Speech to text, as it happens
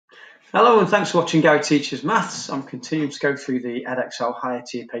Hello and thanks for watching Gary Teaches Maths. I'm continuing to go through the Edexcel higher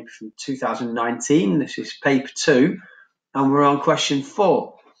tier paper from 2019. This is paper 2 and we're on question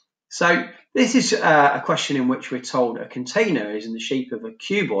 4. So this is a question in which we're told a container is in the shape of a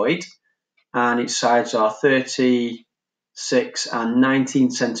cuboid and its sides are 36 and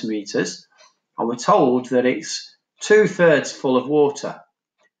 19 centimetres, and we're told that it's 2/3 full of water,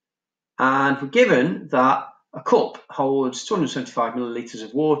 and we're given that a cup holds 275 millilitres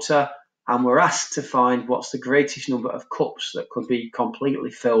of water, and we're asked to find what's the greatest number of cups that could be completely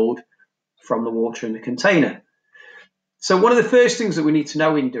filled from the water in the container. So one of the first things that we need to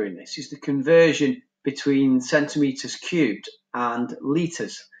know in doing this is the conversion between centimetres cubed and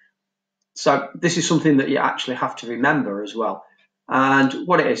litres. So this is something that you actually have to remember as well. And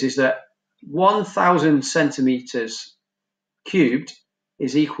what it is that 1,000 centimetres cubed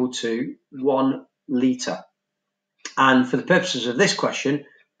is equal to 1 litre. And for the purposes of this question,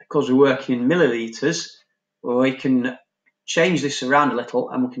 because we're working in millilitres, we can change this around a little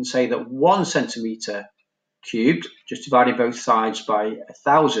and we can say that 1 centimetre cubed, just dividing both sides by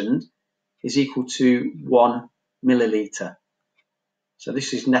 1,000, is equal to 1 millilitre. So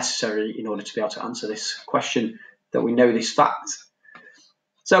this is necessary in order to be able to answer this question, that we know this fact.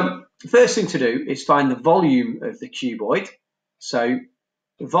 So the first thing to do is find the volume of the cuboid. So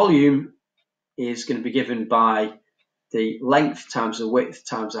the volume is going to be given by the length times the width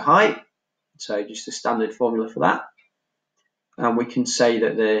times the height. So just the standard formula for that. And we can say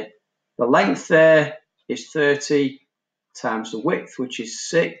that the length there is 30 times the width, which is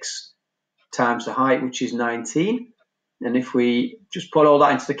 6, times the height, which is 19. And if we just put all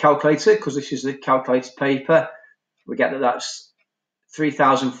that into the calculator, because this is the calculated paper, we get that that's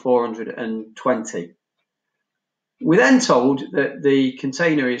 3,420. We're then told that the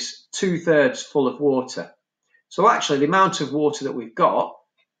container is 2/3 full of water. So actually the amount of water that we've got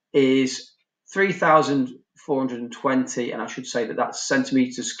is 3,420, and I should say that that's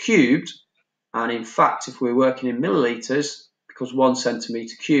centimetres cubed. And in fact, if we're working in millilitres, because 1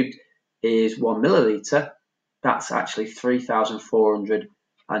 centimetre cubed is 1 millilitre, that's actually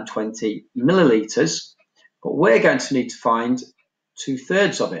 3,420 millilitres. But we're going to need to find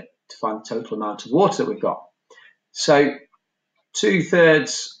 2/3 of it to find the total amount of water that we've got. So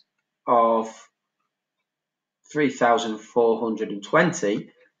 2/3 of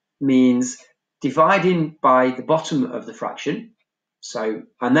 3,420 means dividing by the bottom of the fraction,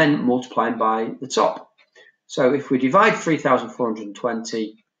 and then multiplying by the top. So if we divide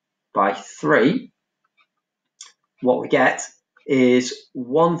 3,420 by 3, what we get is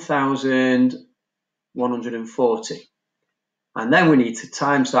 1,140. And then we need to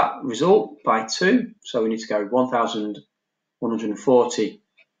times that result by 2. So we need to go 1,140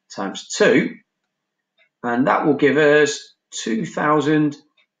 times 2. And that will give us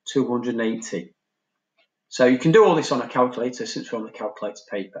 2,280. So you can do all this on a calculator since we're on the calculator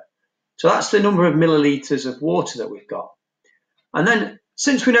paper. So that's the number of millilitres of water that we've got. And then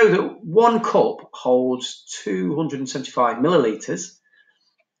since we know that 1 cup holds 275 millilitres,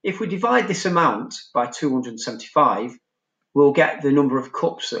 if we divide this amount by 275, we'll get the number of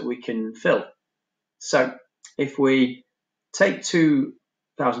cups that we can fill. So if we take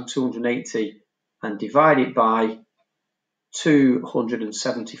 2,280 and divide it by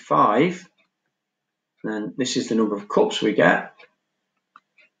 275, and this is the number of cups we get,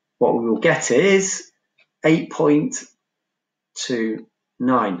 what we will get is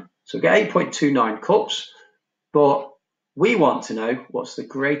 8.29. So we get 8.29 cups, but we want to know what's the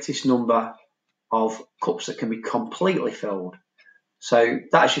greatest number of cups that can be completely filled. So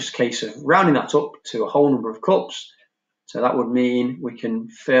that's just a case of rounding that up to a whole number of cups. So that would mean we can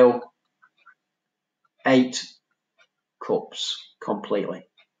fill 8 cups completely.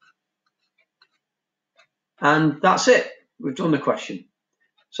 And that's it. We've done the question.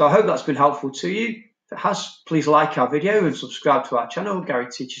 So I hope that's been helpful to you. If it has, please like our video and subscribe to our channel, Gary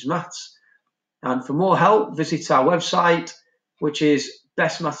Teaches Maths. And for more help, visit our website, which is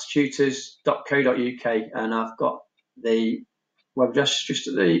bestmathstutors.co.uk. And I've got the web address just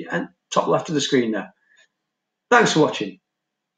at the top left of the screen there. Thanks for watching.